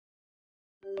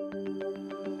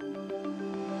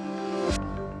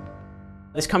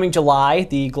This coming July,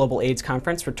 the Global AIDS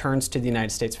Conference returns to the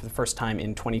United States for the first time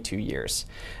in 22 years.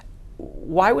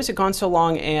 Why was it gone so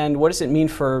long, and what does it mean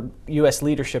for U.S.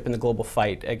 leadership in the global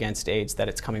fight against AIDS that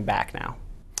it's coming back now?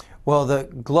 Well, the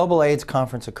Global AIDS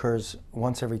Conference occurs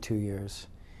once every 2 years.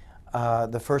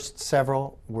 The first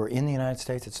several were in the United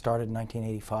States. It started in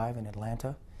 1985 in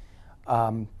Atlanta.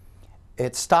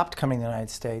 It stopped coming to the United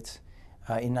States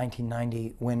in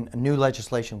 1990 when new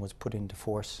legislation was put into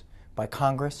force by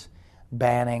Congress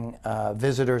banning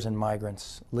visitors and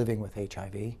migrants living with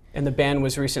HIV. And the ban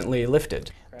was recently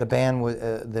lifted. The ban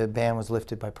was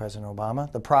lifted by President Obama.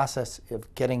 The process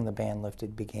of getting the ban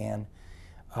lifted began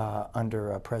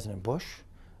under President Bush.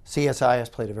 CSIS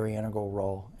played a very integral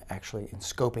role actually in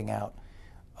scoping out,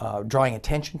 drawing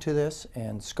attention to this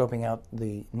and scoping out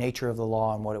the nature of the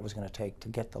law and what it was going to take to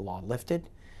get the law lifted.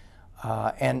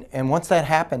 And once that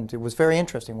happened, it was very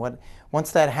interesting.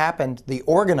 Once that happened, the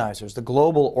organizers, the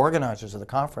global organizers of the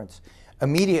conference,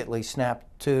 immediately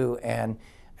snapped to and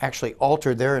actually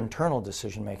altered their internal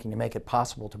decision-making to make it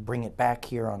possible to bring it back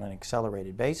here on an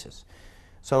accelerated basis.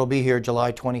 So it'll be here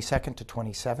July 22nd to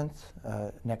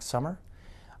 27th next summer.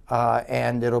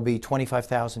 And it'll be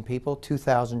 25,000 people,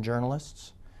 2,000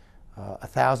 journalists,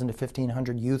 1,000 to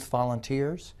 1,500 youth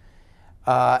volunteers.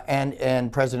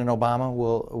 And President Obama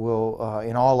will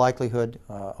in all likelihood,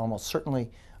 almost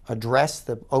certainly address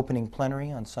the opening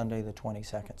plenary on Sunday the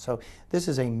 22nd. So this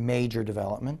is a major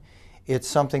development. It's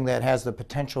something that has the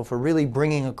potential for really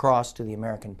bringing across to the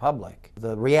American public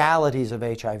the realities of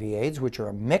HIV/AIDS, which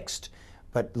are mixed,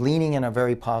 but leaning in a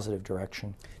very positive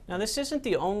direction. Now, this isn't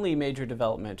the only major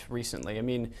development recently. I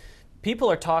mean, people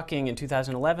are talking in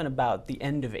 2011 about the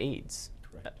end of AIDS.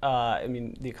 I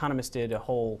mean, The Economist did a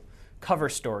whole cover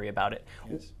story about it.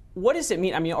 Yes. What does it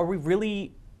mean? I mean, are we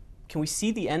really, can we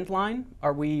see the end line?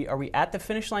 Are we at the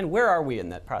finish line? Where are we in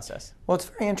that process? Well, it's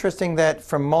very interesting that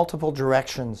from multiple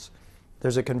directions,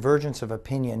 there's a convergence of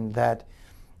opinion that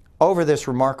over this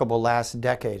remarkable last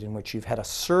decade in which you've had a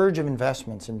surge of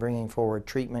investments in bringing forward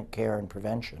treatment, care, and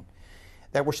prevention,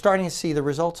 that we're starting to see the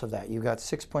results of that. You've got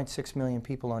 6.6 million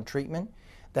people on treatment.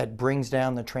 That brings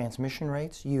down the transmission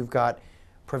rates. You've got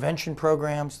prevention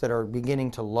programs that are beginning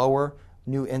to lower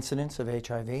new incidents of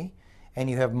HIV. And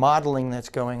you have modeling that's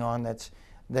going on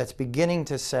that's beginning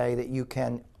to say that you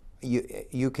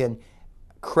can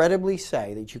credibly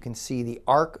say that you can see the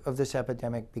arc of this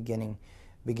epidemic beginning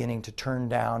to turn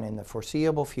down in the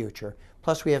foreseeable future.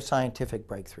 Plus we have scientific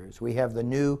breakthroughs. We have the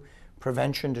new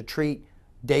prevention to treat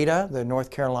data, the North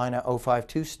Carolina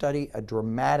 052 study, a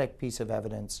dramatic piece of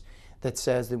evidence that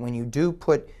says that when you do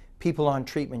put people on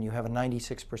treatment, you have a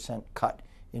 96% cut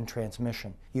in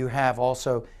transmission. You have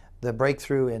also the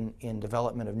breakthrough in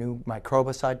development of new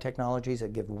microbicide technologies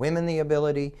that give women the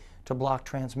ability to block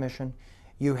transmission.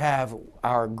 You have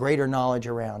our greater knowledge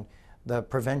around the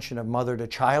prevention of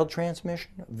mother-to-child transmission,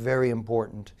 very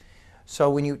important. So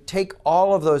when you take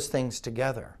all of those things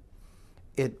together,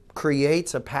 it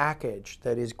creates a package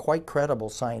that is quite credible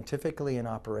scientifically and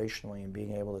operationally in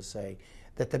being able to say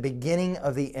that the beginning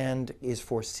of the end is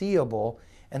foreseeable,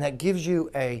 and that gives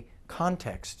you a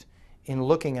context in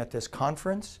looking at this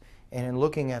conference and in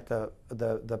looking at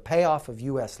the payoff of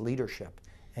U.S. leadership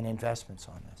and investments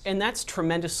on this. And that's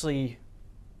tremendously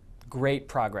great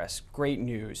progress, great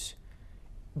news.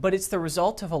 But it's the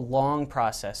result of a long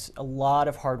process, a lot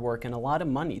of hard work, and a lot of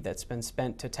money that's been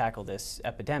spent to tackle this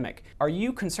epidemic. Are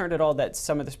you concerned at all that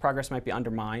some of this progress might be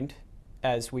undermined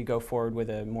as we go forward with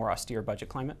a more austere budget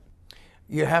climate?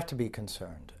 You have to be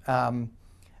concerned.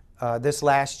 This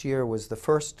last year was the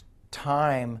first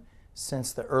time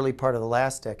since the early part of the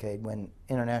last decade when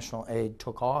international aid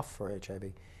took off for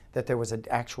HIV that there was an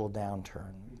actual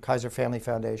downturn. Kaiser Family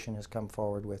Foundation has come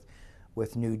forward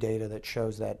with new data that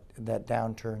shows that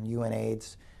downturn.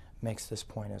 UNAIDS makes this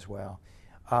point as well.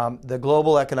 The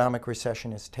global economic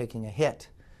recession is taking a hit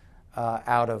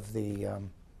out of the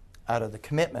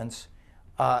commitments.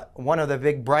 One of the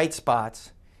big bright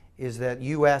spots is that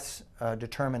U.S.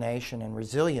 determination and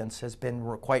resilience has been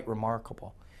quite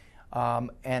remarkable.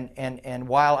 And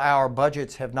while our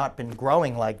budgets have not been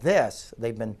growing like this,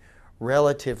 they've been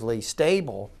relatively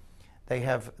stable, they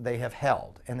have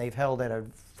held, and they've held at a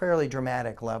fairly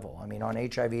dramatic level. I mean, on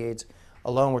HIV/AIDS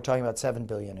alone, we're talking about $7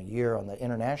 billion a year. On the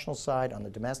international side, on the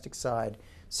domestic side,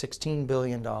 $16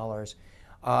 billion.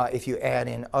 If you add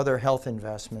in other health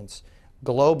investments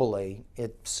globally,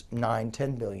 it's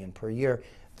 $9–10 billion per year.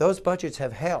 Those budgets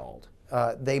have held.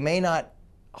 They may not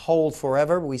hold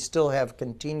forever. We still have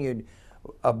continued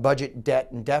budget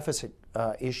debt and deficit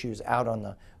issues out on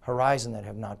the horizon that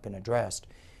have not been addressed.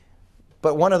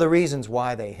 But one of the reasons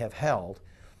why they have held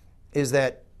is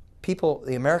that people,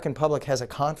 the American public has a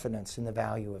confidence in the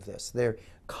value of this. There are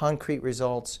concrete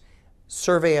results.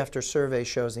 Survey after survey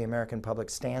shows the American public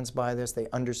stands by this. They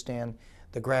understand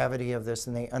the gravity of this,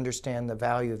 and they understand the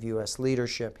value of U.S.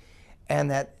 leadership, and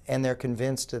they're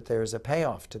convinced that there is a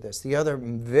payoff to this. The other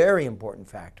very important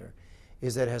factor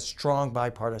is that it has strong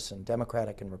bipartisan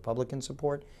Democratic and Republican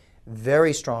support,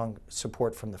 very strong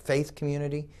support from the faith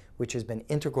community, which has been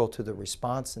integral to the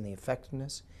response and the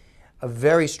effectiveness, a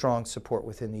very strong support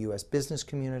within the U.S. business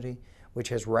community, which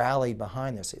has rallied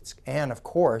behind this, and of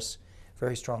course,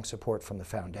 very strong support from the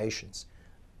foundations.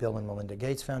 Bill and Melinda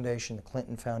Gates Foundation, the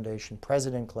Clinton Foundation,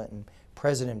 President Clinton,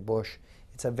 President Bush.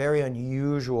 It's a very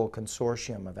unusual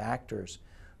consortium of actors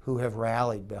who have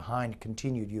rallied behind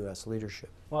continued U.S.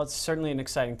 leadership. Well, it's certainly an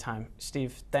exciting time.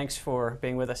 Steve, thanks for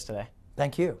being with us today.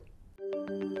 Thank you.